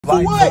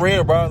For what? For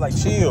real, bro. Like,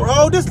 chill.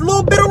 Bro, this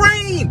little bit of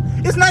rain.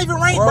 It's not even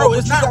rain, bro.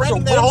 It's not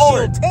raining that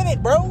hard.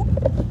 Tinted, bro.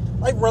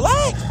 Like,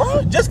 relax,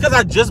 bro. Just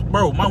because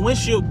bro, my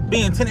windshield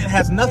being tinted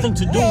has nothing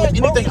to do with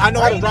anything. I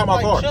know how to drive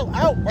my car. Chill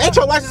out, bro. Ain't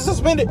your license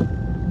suspended?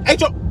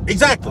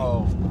 Exactly.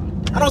 Oh,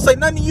 I don't say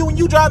nothing to you when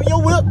you driving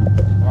your whip.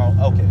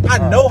 oh, okay.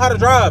 I know how to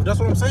drive. That's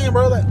what I'm saying,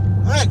 bro. Like,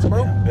 relax,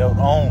 bro. Belt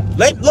on.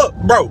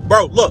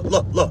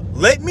 Look, look.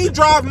 Let me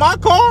drive my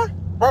car,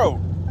 Bro.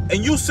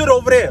 and you sit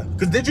over there.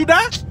 Cause did you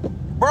die?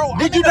 Bro,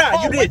 Did you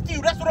die? You did. With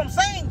you. That's what I'm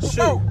saying, Shoot.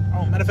 bro.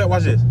 Oh, matter of fact,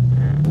 watch this.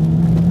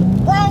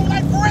 Bro,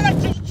 like, for real, like,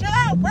 just chill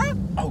out, bro.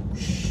 Oh,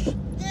 shh.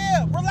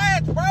 Yeah,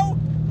 relax, bro.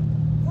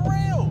 For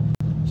real.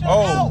 Chill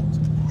out.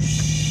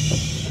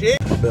 Shit.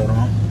 Belt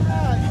on.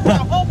 You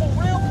got humble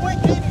real quick,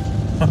 didn't you?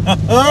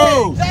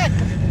 Oh. Yeah,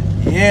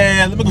 exactly.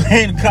 Yeah, let me go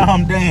ahead and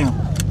calm down.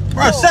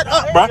 Bro, shut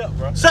up,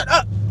 bro. Shut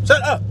up.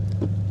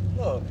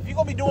 Look, if you're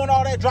going to be doing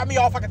all that, drop me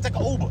off. I can take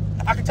an Uber.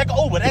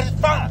 That is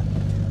fine.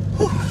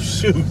 Whew,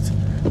 shoot.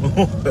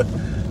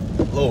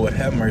 Lord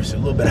have mercy. A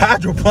little bit of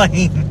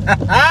hydroplane.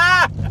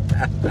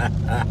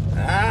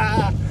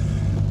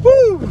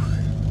 Woo.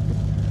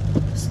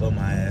 Slow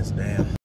my ass down.